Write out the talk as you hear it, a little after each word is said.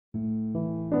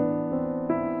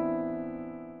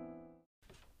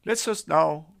Let us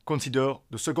now consider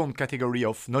the second category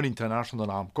of non-international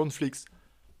armed conflicts,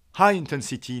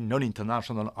 high-intensity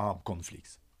non-international armed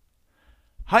conflicts.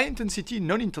 High-intensity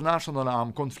non-international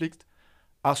armed conflicts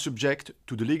are subject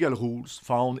to the legal rules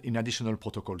found in Additional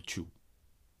Protocol 2.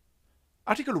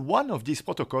 Article 1 of this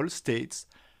protocol states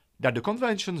that the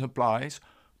Convention applies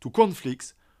to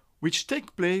conflicts which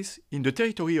take place in the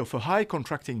territory of a high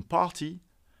contracting party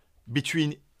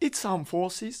between its armed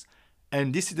forces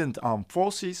and dissident armed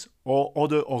forces or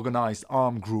other organized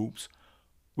armed groups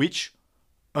which,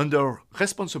 under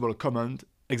responsible command,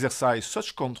 exercise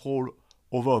such control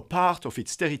over a part of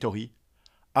its territory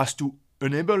as to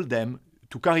enable them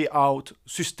to carry out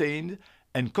sustained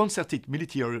and concerted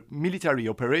military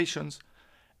operations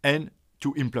and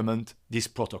to implement this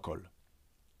protocol.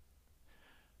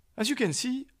 As you can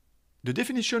see, the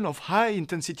definition of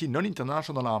high-intensity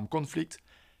non-international armed conflict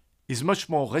is much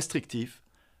more restrictive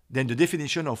than the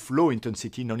definition of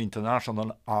low-intensity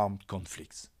non-international armed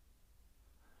conflicts.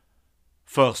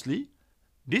 Firstly,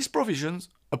 this provision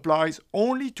applies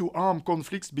only to armed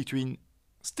conflicts between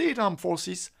state armed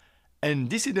forces and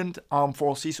dissident armed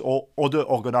forces or other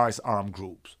organized armed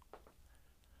groups.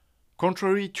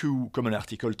 Contrary to Common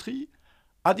Article 3,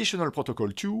 Additional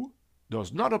Protocol 2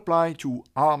 does not apply to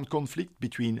armed conflict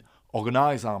between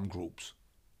organized armed groups.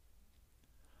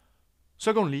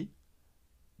 Secondly,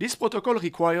 this protocol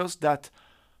requires that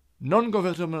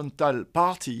non-governmental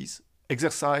parties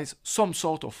exercise some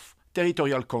sort of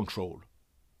territorial control.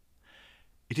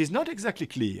 It is not exactly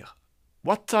clear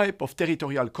what type of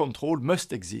territorial control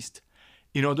must exist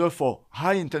in order for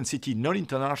high-intensity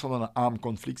non-international armed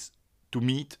conflicts to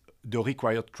meet the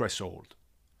required threshold.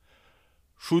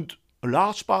 Should a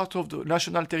large part of the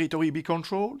national territory be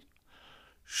controlled?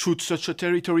 Should such a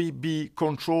territory be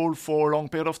controlled for a long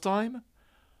period of time?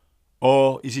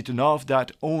 Or is it enough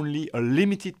that only a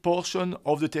limited portion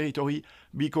of the territory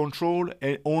be controlled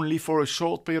and only for a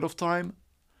short period of time?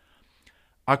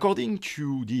 According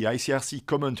to the ICRC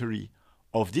commentary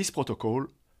of this protocol,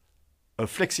 a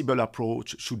flexible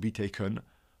approach should be taken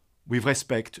with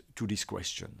respect to this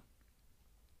question.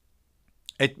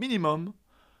 At minimum,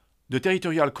 the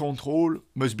territorial control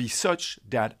must be such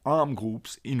that armed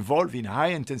groups involved in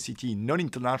high-intensity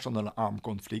non-international armed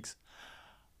conflicts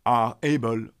are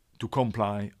able to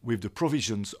comply with the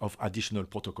provisions of Additional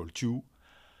Protocol 2,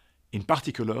 in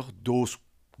particular those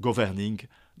governing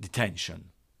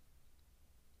detention.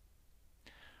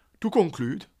 To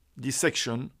conclude this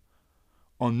section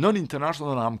on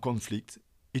non-international armed conflict,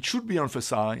 it should be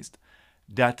emphasized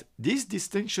that this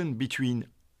distinction between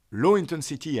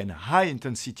low-intensity and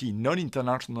high-intensity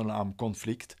non-international armed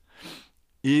conflict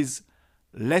is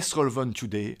less relevant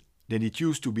today than it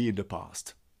used to be in the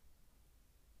past.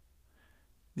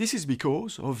 This is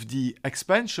because of the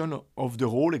expansion of the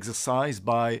role exercised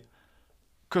by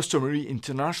customary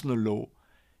international law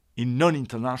in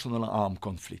non-international armed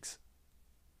conflicts.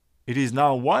 It is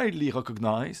now widely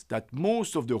recognized that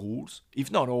most of the rules, if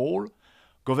not all,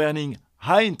 governing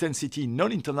high-intensity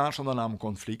non-international armed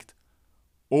conflict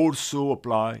also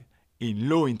apply in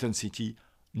low-intensity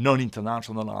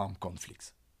non-international armed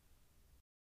conflicts.